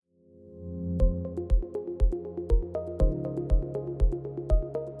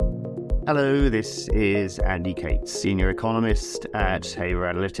Hello, this is Andy Cates, Senior Economist at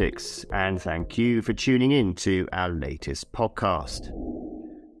Haver Analytics, and thank you for tuning in to our latest podcast.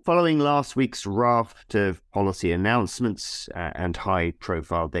 Following last week's raft of policy announcements and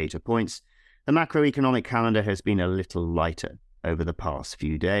high-profile data points, the macroeconomic calendar has been a little lighter over the past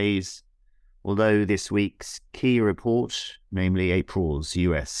few days. Although this week's key report, namely April's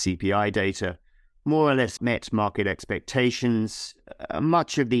US CPI data, more or less met market expectations,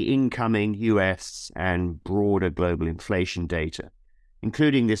 much of the incoming US and broader global inflation data,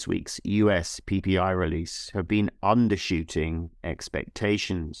 including this week's US PPI release, have been undershooting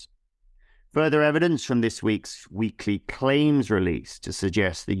expectations. Further evidence from this week's weekly claims release to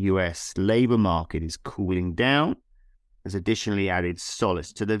suggest the US labour market is cooling down has additionally added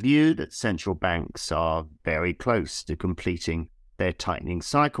solace to the view that central banks are very close to completing their tightening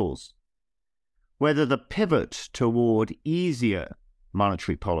cycles. Whether the pivot toward easier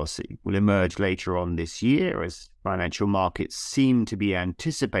monetary policy will emerge later on this year, as financial markets seem to be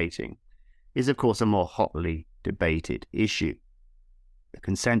anticipating, is of course a more hotly debated issue. The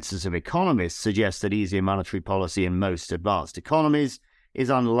consensus of economists suggests that easier monetary policy in most advanced economies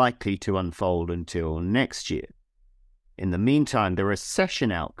is unlikely to unfold until next year. In the meantime, the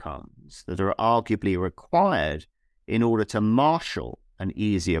recession outcomes that are arguably required in order to marshal an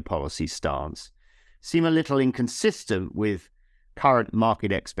easier policy stance seem a little inconsistent with current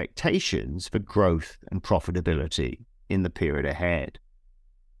market expectations for growth and profitability in the period ahead.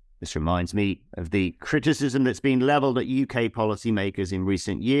 This reminds me of the criticism that's been levelled at UK policymakers in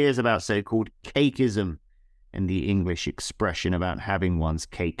recent years about so-called cakeism and the English expression about having one's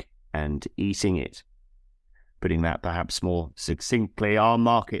cake and eating it. Putting that perhaps more succinctly, are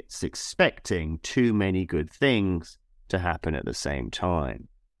markets expecting too many good things to happen at the same time?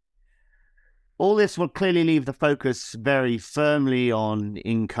 All this will clearly leave the focus very firmly on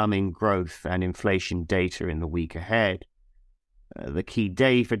incoming growth and inflation data in the week ahead. The key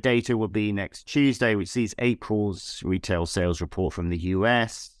day for data will be next Tuesday, which sees April's retail sales report from the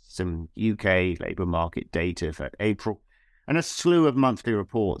US, some UK labour market data for April, and a slew of monthly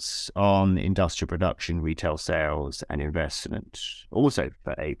reports on industrial production, retail sales and investment, also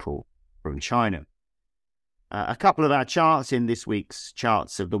for April from China. A couple of our charts in this week's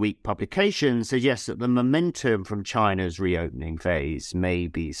Charts of the Week publication suggest that the momentum from China's reopening phase may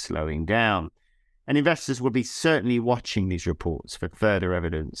be slowing down, and investors will be certainly watching these reports for further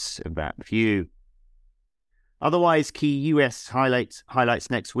evidence of that view. Otherwise, key US highlights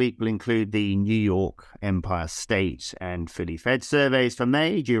next week will include the New York, Empire State and Philly Fed surveys for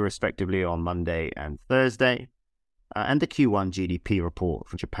May, due respectively on Monday and Thursday, and the Q1 GDP report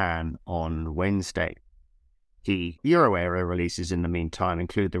from Japan on Wednesday. Key Euro area releases in the meantime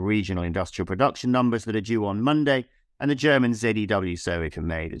include the regional industrial production numbers that are due on Monday and the German ZEW survey for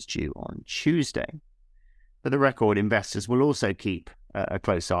May that's due on Tuesday. For the record, investors will also keep a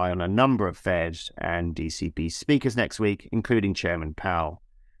close eye on a number of Fed and ECB speakers next week, including Chairman Powell,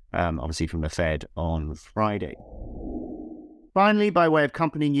 obviously from the Fed on Friday. Finally, by way of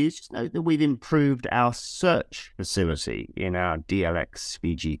company news, just note that we've improved our search facility in our DLX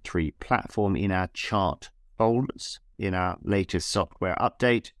VG3 platform in our chart folders. In our latest software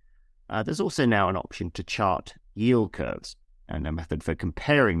update, there's also now an option to chart yield curves and a method for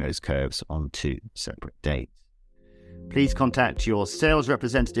comparing those curves on two separate dates. Please contact your sales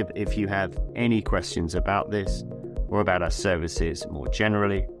representative if you have any questions about this or about our services more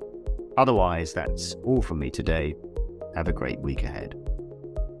generally. Otherwise, that's all from me today. Have a great week ahead.